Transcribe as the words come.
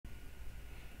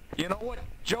You know what?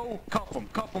 Joe, cuff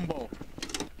them both.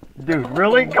 Dude,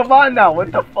 really? Come on now,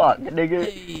 what the fuck, nigga?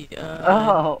 Hey,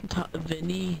 Oh.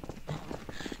 Vinny,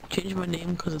 change my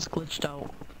name because it's glitched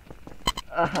out.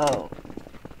 Oh.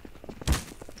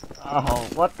 Oh,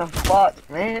 what the fuck,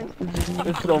 man? This is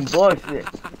some bullshit.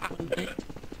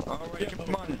 Alright,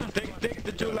 come on. Take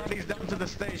the two laddies down to the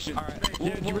station. Alright,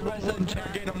 yeah, you realize that and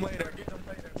interrogate them later.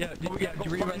 Yeah, did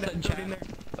you realize that in chat?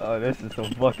 Oh, this is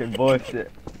some fucking bullshit.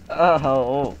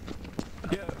 Oh.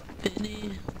 Yeah.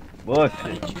 Vinny.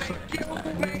 Bullshit. Take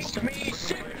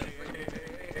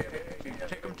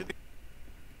them to the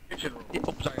kitchen room.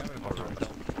 Oh, sorry, I'm in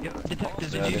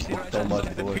Detectives, Yeah, did you this see is what so I much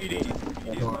said? bullshit. These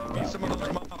might be some of those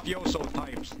mafioso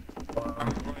types.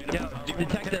 Yeah,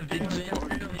 detective,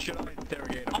 Should I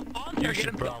interrogate them? You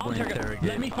should probably interrogate.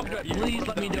 Let me fucking do it. Please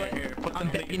let me do it. I'm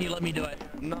begging you, let me do it.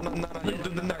 No, you do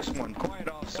the next one. Quiet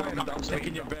off, so I'm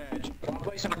taking your badge.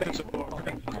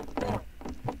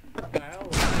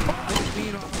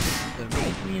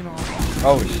 Make me an officer.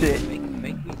 Oh shit.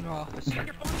 Make me an officer.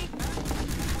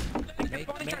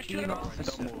 Make me an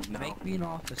officer. Make me an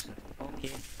officer.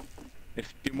 Okay.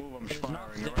 If you move, I'm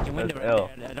firing. That's L.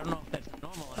 I don't know if that's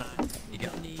normal or not.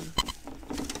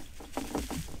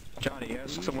 Johnny,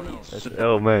 ask someone else. That's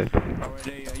L, man. Alright,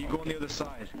 hey, you go on the other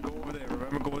side. Go over there.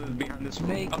 Remember, go behind this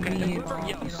room. Okay,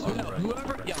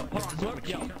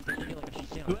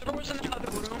 whoever was in the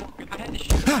other room, I had to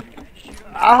shoot.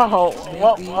 Oh,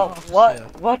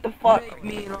 what the fuck? Make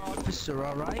me an officer,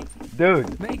 alright?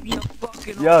 Dude. Make me a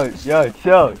fucking Yo, chill.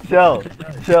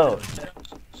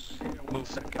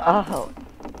 Oh.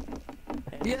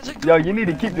 Yo, you need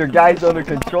to keep your guys under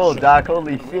control, Doc.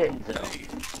 Holy shit.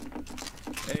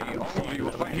 Hey, all of you,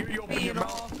 if I hear you open your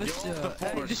mouth, you're off the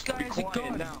floor. This guy Be is a quiet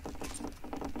gun. now.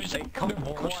 Hey, come on,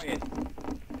 quiet.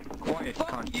 Quiet, Fuck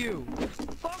cunt. you!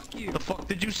 Fuck you! The fuck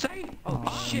did you say?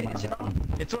 Oh shit! Is it on?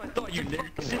 It's what I thought you did.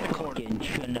 It's in the corner. Yo,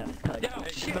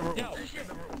 shit!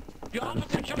 Yo,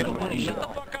 officer, shut the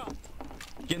fuck up!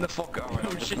 Get in the fuck out.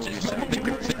 Alright, just move yourself.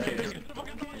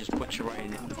 Just put you right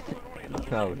in.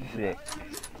 Oh shit.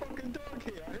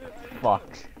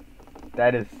 Fuck.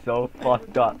 That is so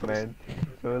fucked up, man.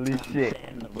 Holy shit.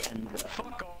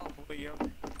 Fuck off, William.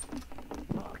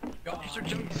 Officer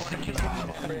Joe,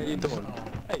 How are you doing?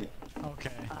 Hey.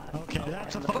 Okay,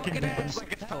 that's a fucking ban.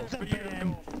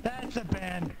 That's a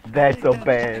ban. That's a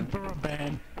ban. For a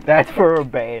ban. That's for a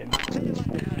ban.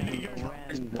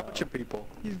 Bunch of people.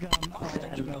 He's gone.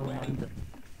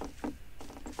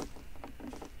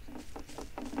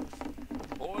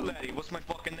 Oh, laddie, what's my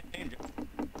fucking name?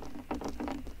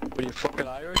 Are you fucking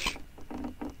Irish?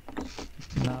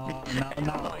 No.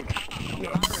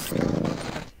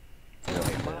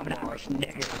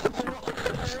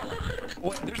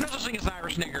 Wait, there's no such thing as an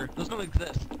Irish nigger. Those don't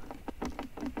exist.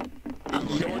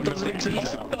 You know what doesn't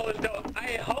exist?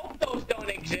 I hope those don't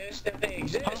exist. If they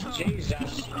exist,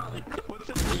 Jesus. What's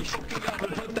it?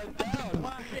 Put that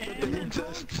down. They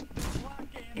exist.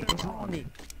 What's wrong with me?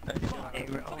 My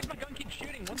gun keeps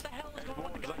shooting. What the hell is going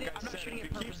on with the gun? Like I I'm not said, shooting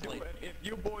it purposely. if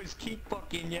you boys keep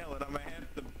fucking yelling, I'm gonna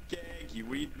have to gag you.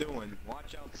 What are you doing?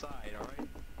 Watch outside, alright?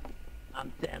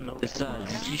 I'm damn no.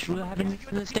 You should have been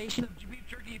in the station. Beef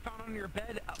jerky you found on your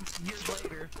bed years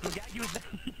later. The guy you was.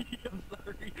 I'm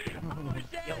sorry. Oh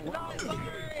shit! Yo, no,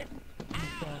 sorry.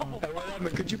 Hey, what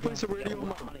happened? Could you play some radio on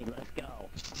my... Let's go.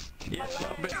 Yeah,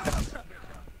 a bit.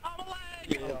 I'm a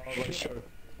leg. Yeah, sure.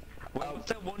 What's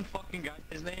that one fucking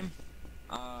guy's name?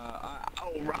 Oh,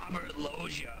 Robert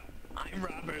Loggia. I'm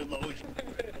Robert Loggia.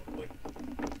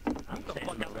 I'm the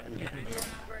fuck out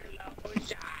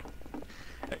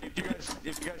Hey, if you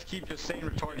guys keep just saying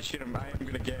retarded shit, I am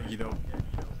gonna gag you though.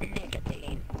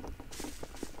 Nicotine.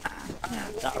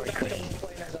 Sorry, Chris.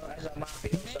 As a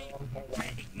mafia,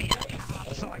 Make me a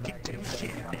cop so I can do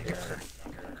shit, nigger.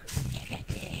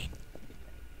 Nicotine.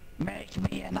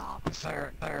 Make me an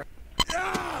officer.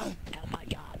 Oh my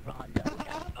god, Rhonda.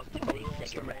 Got too many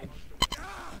cigarettes.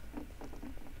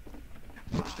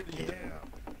 Fuck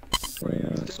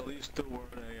yeah. So these two were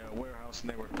in a warehouse and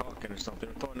they were talking or something.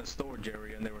 They were in a storage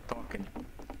area and they were talking.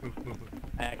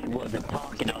 I actually wasn't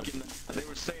talking. They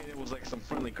were saying it was like some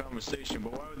friendly conversation,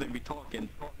 but why would they be talking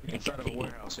inside of a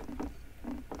warehouse?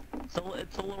 So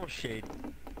it's a little shady.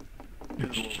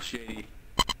 It's a little shady.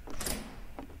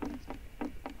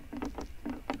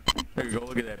 There you go,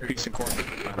 look at that piece of carpet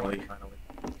finally.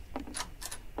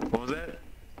 What was that?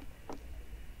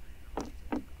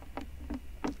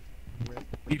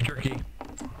 Beef jerky.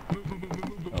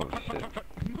 Oh shit.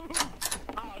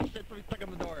 Oh shit, somebody's stuck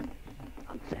on the door.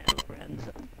 I'm San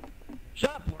Lorenzo.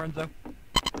 Shut up, Lorenzo.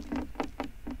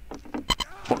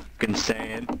 Fucking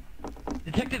sand.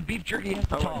 Detective Beef Jerky has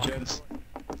to Alright, talk. gents.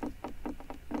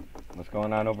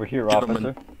 going on over here, Gentlemen.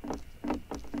 officer?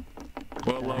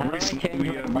 Well,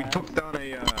 recently we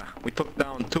took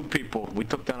down two people. We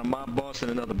took down a mob boss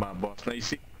and another mob boss. Now you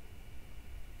see,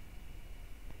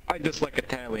 I dislike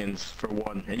Italians for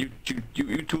one, and you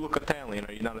two look Italian.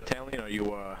 Are you not Italian? Are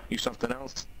you something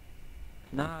else?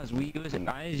 Nah,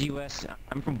 I is US.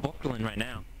 I'm from Brooklyn right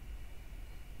now.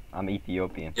 I'm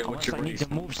Ethiopian. Yeah, what's Unless your I need race?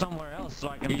 to move somewhere else so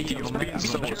I can be So a man. you're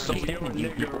a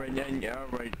nigger, and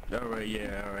alright,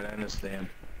 I understand.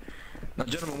 Now,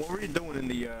 gentlemen, what were you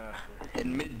doing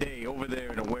in midday over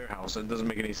there in a warehouse? That doesn't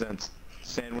make any sense.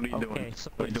 Sand, what are you doing? Okay, so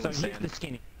What are you doing, here's the Sand?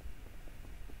 skinny.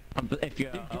 If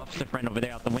your officer friend over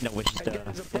there out the window wishes to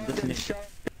listen.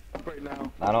 Right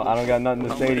now. I don't got nothing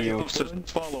to say to you. Officers,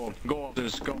 follow him. Go,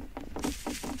 officers, go.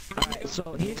 Alright,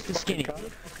 so here's the skinny.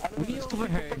 We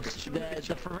overheard that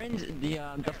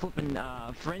the flippin'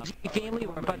 forensic family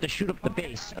were about to shoot up the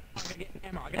base.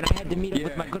 And I had to meet up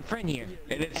with my good friend here.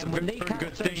 And it's And a when very they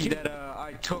good thing that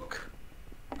I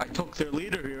took their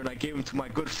leader here and I gave him to my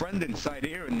good friend inside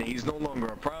here, and he's no longer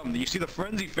a problem. You see, the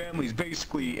Frenzy family is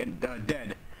basically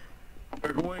dead.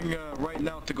 We're going right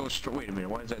now to go straight. Wait a minute,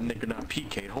 why is that nigger not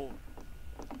PK'd? Hold.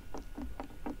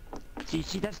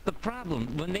 See, that's the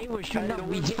problem. When they were shooting up,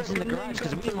 we hid in the garage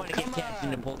because we didn't want to get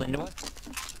captured and pulled into us.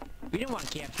 We didn't want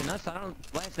to capture us.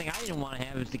 Last thing I didn't want to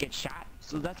have is to get shot.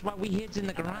 So that's why we hid in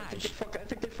the garage. I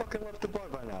think they fucking left the bar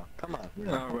by now. Come on.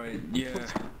 Alright, yeah.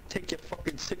 Take your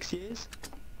fucking 6 years?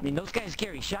 I mean, those guys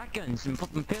carry shotguns and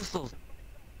flipping pistols.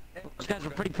 Those guys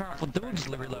were pretty powerful dudes.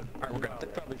 Reload. Alright, we're good. They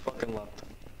probably fucking left.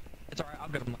 It's alright, I'll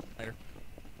get them later.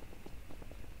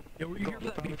 Yeah, were you here for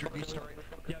that beef jerky story?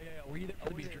 Yeah, were you there for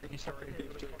the beef jerky story?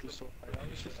 Beef jerky story. I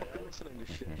was just fucking listening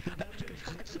to shit. That jerky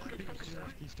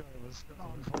story was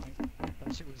on point.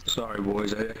 That shit was Sorry,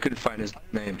 boys, I couldn't find his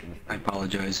name. I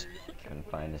apologize. Couldn't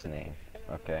find his name.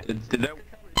 Okay, Did that?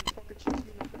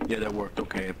 Yeah, that worked.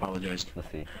 Okay, I apologize. let's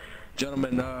see.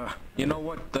 Gentlemen, you know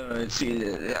what?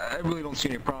 I really don't see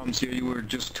any problems here. You were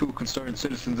just two concerned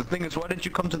citizens. The thing is, why didn't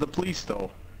you come to the police, though?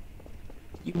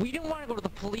 We didn't want to go to the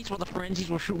police while the forensics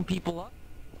were shooting people up.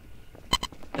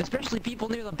 Especially people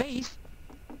near the base.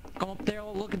 Come up there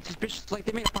all looking suspicious like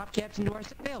they made a pop caps into our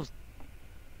sales.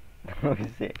 Let me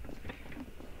see.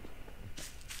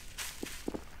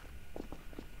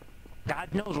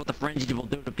 God knows what the forensics will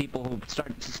do to people who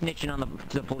start snitching on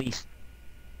the police.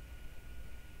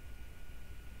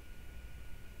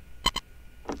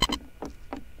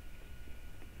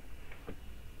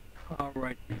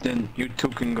 Alright, then you two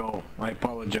can go. I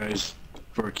apologize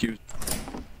for accusing.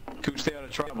 Two, stay out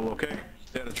of trouble, okay?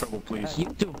 Stay out of trouble, please. You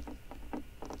too.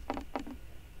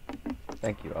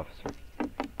 Thank you, officer.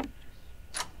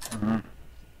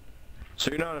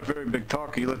 So you're not a very big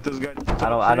talker. You let this guy.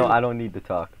 I don't need to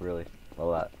talk really a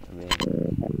lot. I mean,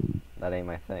 that ain't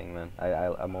my thing, man.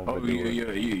 I'm Oh, overdue.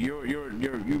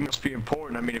 you must be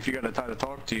important. I mean, if you got a time to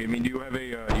talk to you, I mean, do you have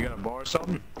you got a bar or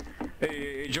something?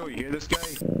 Hey, Joe, you hear this guy?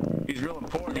 He's real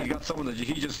important. He got someone that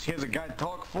he has a guy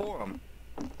talk for him.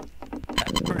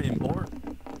 That's pretty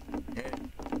important. Yeah,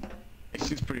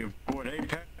 he's pretty important. Hey,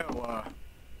 pal,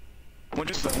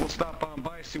 we'll stop on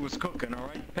by, see what's cooking. All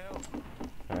right, pal.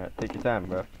 Alright, take your time,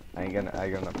 bro. I ain't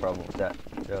got no problem with that.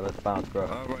 Yo, let's bounce, bro.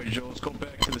 All right, Joe. Let's go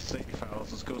back to the safe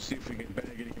house. Let's go see if we can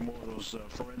bag any more of those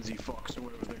forensic fucks or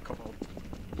whatever they're called.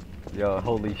 Yo,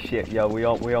 holy shit. Yo, we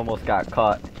almost got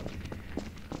caught.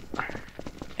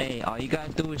 Hey, all you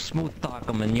gotta do is smooth talk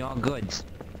them and you're good.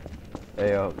 Hey,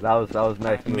 yo, that was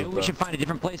nice Maybe move, we bro. should find a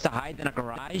different place to hide than a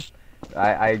garage.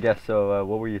 I guess so.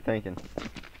 What were you thinking?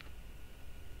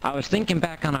 I was thinking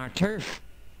back on our turf.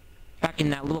 Back in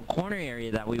that little corner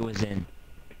area that we was in.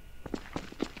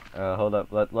 Hold up.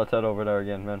 Let's head over there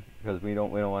again, man, because we don't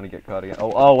want to get caught again.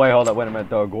 Oh, wait, hold up. Wait a minute.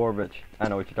 The Gorbich. I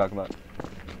know what you're talking about.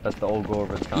 That's the old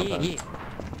Gorbich compound.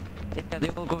 Yeah,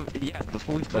 the old that's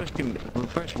what we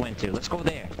first went to. Let's go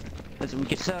there. We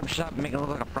can set up shop and make it look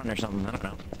like a front or something. I don't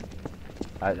know.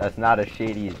 That's not as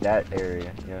shady as that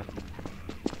area, yeah.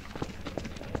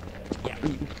 Yeah,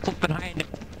 flipping high in the...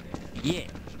 Yeah.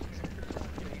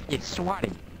 It's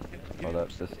swatted. Hold up.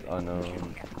 This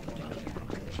unknown.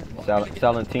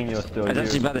 Salentino's still That's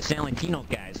actually here. by the Salentino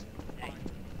guys.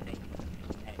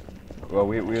 Well,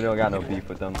 we don't got no beef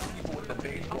with them.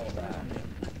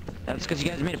 That's because you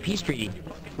guys made a peace treaty,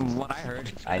 from what I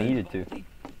heard. I needed to.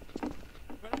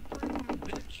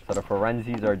 So the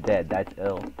Forensies are dead. That's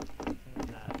ill.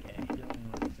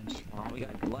 All we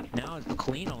got left now is the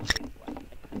Colinos.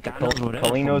 God knows what else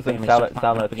Colinos and family started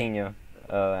popping up again. Salentino.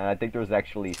 And I think there was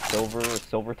actually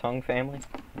Silver Tongue family,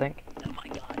 I think. Oh my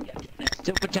god, yeah.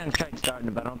 Still pretend tried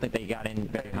starting, but I don't think they got in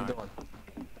very hard.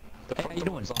 Hey, how you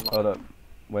doing? Hold up.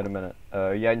 Wait a minute.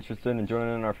 Are you interested in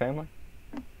joining our family?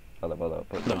 Hold up.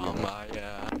 Put No, some-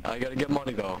 I gotta get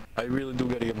money though. I really do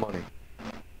gotta get money.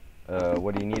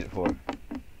 What do you need it for?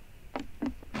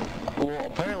 Well,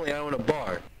 apparently I own a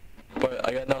bar, but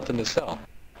I got nothing to sell.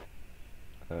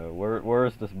 Where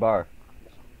is this bar?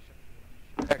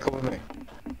 Heck with me.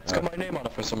 It's got my name on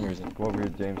it for some reason. Go over here,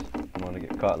 James. I'm gonna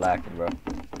get caught lacking, bro. What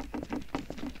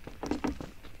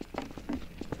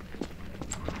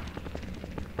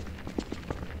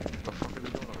the fuck are they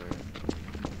doing over here?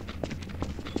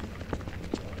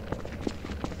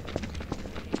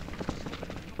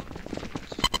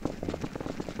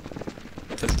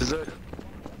 This is it.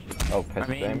 Oh, I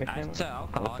mean, Pennsylvania. that's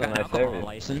alcohol. That's I a got nice alcohol area.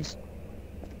 license.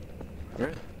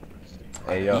 Really?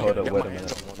 Hey, yo, hold up, Get wait my a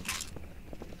hands minute. on one.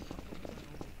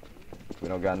 We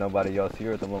don't got nobody else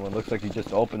here at the moment. Looks like you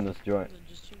just opened this joint.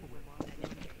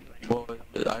 Well,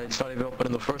 it's not even open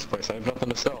in the first place. I have nothing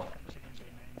to sell.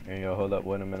 Hey, yo, hold up,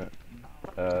 wait a minute.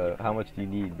 How much do you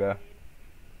need, bro?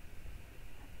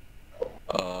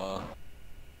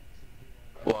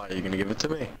 Why? Are you gonna give it to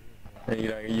me? And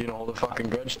you don't hold a fucking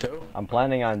grudge too? I'm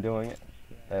planning on doing it.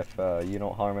 If you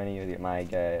don't harm any of my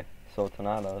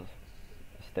Sortanatos,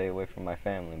 stay away from my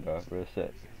family, bro. Real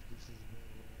shit.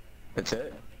 That's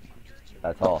it?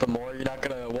 That's all. The more you're not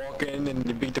gonna walk in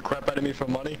and beat the crap out of me for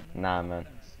money? Nah, man.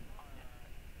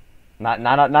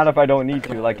 Not if I don't need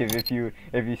to. Like if you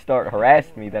start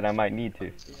harassing me, then I might need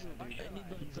to.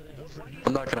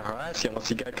 I'm not gonna harass you unless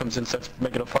the guy comes in and starts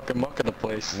making a fucking muck of the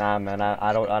place. Nah, man.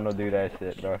 I don't do that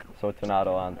shit, bro.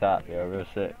 Sortanato on top, yo. Real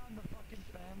shit.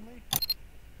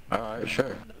 Alright,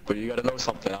 sure. But you gotta know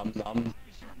something. I'm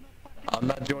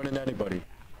not joining anybody.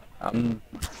 I'm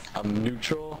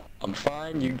neutral. I'm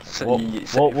fine. You say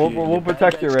We'll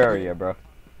protect your area, bro.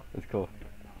 It's cool.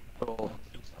 Well,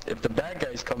 if the bad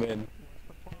guys come in,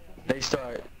 they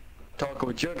start talking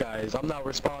with your guys. I'm not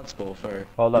responsible for.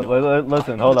 Hold up,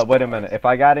 listen. Hold up, wait a minute. If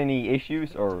I got any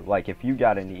issues, or like if you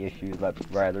got any issues,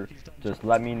 just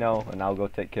let me know and I'll go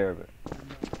take care of it.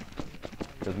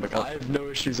 Like, I have no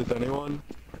issues with anyone.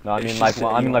 No, I mean like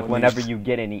whenever you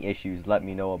get any issues, let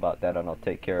me know about that and I'll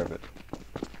take care of it.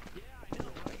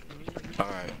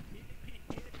 Alright.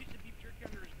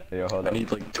 Yo, hold I up.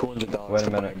 need like $200 Wait a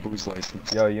to buy a minute. booze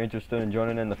license. Yo, you interested in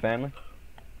joining in the family?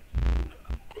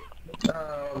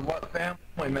 What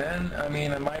family, man? I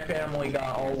mean, my family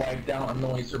got all wiped out and the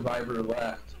only survivor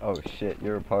left. Oh shit,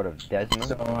 you're a part of Desmond?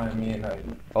 So, I mean,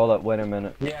 Hold up, wait a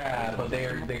minute. yeah, but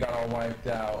they got all wiped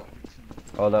out.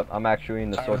 Hold up, I'm actually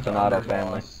in the I was the Sortanato underboss.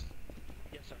 family.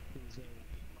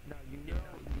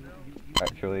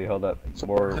 Actually, hold up.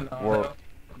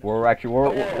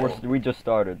 We just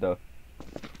started though.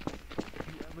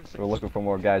 We're looking for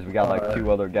more guys. We got like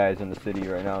 2 other guys in the city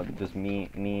right now. Just me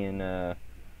and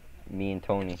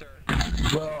Tony.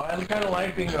 Well, I'm kind of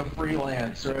like being a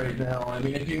freelance right now. I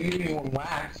mean, if you need anyone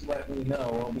wax, let me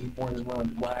know. I'll be more than willing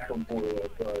to whack them for you,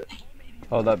 but...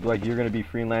 Hold up, like you're gonna be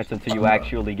freelance until you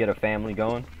actually get a family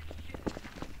going?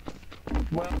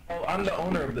 Well, I'm the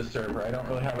owner of the server. I don't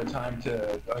really have a time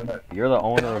to... You're the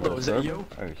owner of the Is that server? you?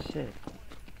 Oh shit.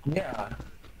 Yeah.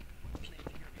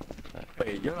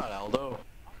 Wait, you're not Aldo.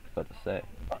 What to say?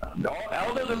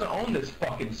 Aldo doesn't own this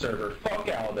fucking server. Fuck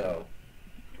Aldo.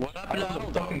 What happened to Aldo's a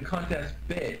Aldo? fucking contest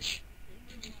bitch.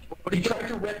 What He tried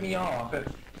to rip me off.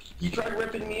 He tried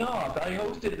ripping me off. I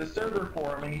hosted the server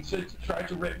for him, and he tried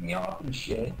to rip me off and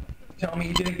shit. Tell me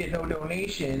he didn't get no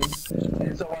donations,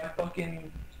 and so I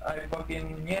fucking,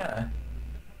 yeah.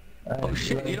 Oh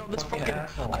shit! You know this fucking fucking.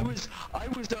 asshole. I was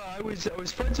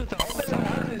friends with Aldo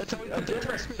Aldo. has a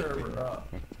different server.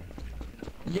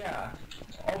 Yeah.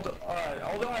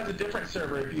 Aldo has a different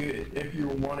server. If you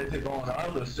wanted to go on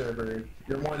Aldo's server,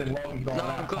 you're more than welcome to go on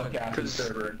that podcast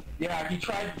server. Yeah, he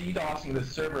tried DDoSing the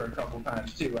server a couple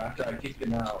times too after I kicked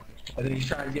him out. And then he's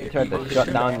trying to get people to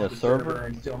shut down off the server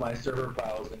and steal my server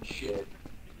files and shit.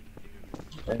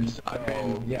 And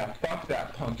so, yeah, fuck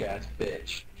that punk ass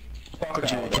bitch. Fuck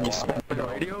that. Can you spread the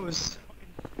radios?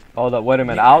 Hold up, wait a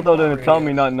minute. Aldo didn't tell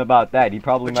me nothing about that. He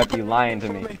probably might be lying to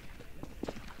me.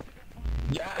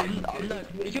 Yeah,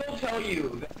 he'll tell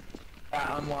you that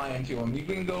I'm lying to him. You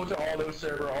can go to Aldo's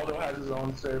server. Aldo has his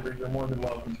own server. You're more than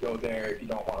welcome to go there if you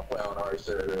don't want to play on our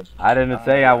server. I didn't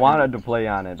say I wanted to play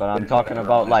on it, but I'm talking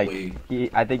about like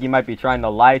I think he might be trying to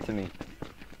lie to me.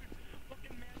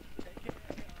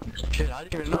 Shit, I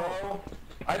didn't even know. Bro,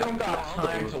 I don't got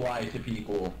time to lie to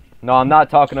people. No, I'm not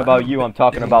talking about you. I'm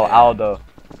talking about Aldo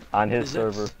on his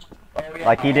server. Oh, yeah,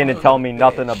 Like he didn't tell me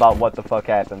nothing about what the fuck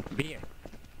happened. Yeah,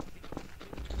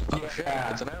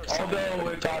 although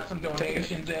we got some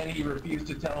donations in, he refused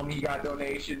to tell me he got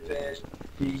donations in.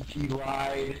 He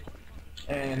lied,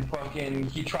 and fucking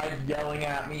he tried yelling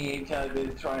at me,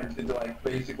 trying to like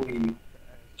basically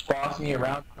boss me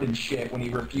around and shit when he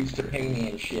refused to pay me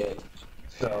and shit.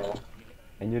 So.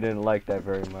 And you didn't like that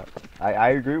very much. I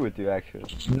agree with you actually.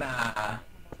 Nah.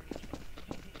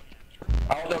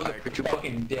 Aldo's a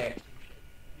fucking dick.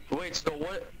 Wait, so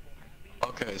what?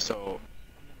 Okay, so.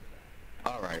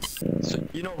 Alright. So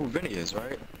you know who Vinny is,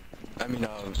 right? I mean,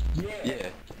 yeah.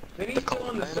 Vinny's still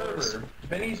on the server.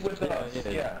 Vinny's with us,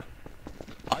 yeah.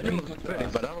 I know Vinny,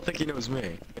 but I don't think he knows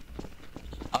me.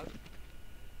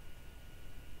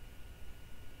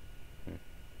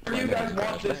 You guys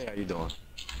watch this? Hey, how you doing?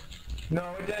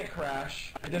 No, it didn't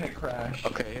crash. It didn't crash.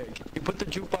 Okay, here, can you put the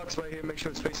jukebox right here, make sure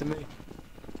it's facing me?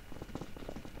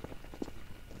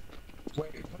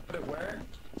 Wait, put it where?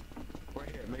 Right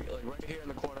here, make it like right here in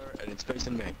the corner, and it's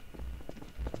facing me.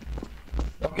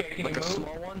 Okay, can like you a move?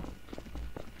 small one?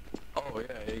 Oh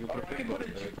yeah, you can put I can put a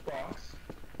jukebox.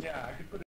 Yeah, I could put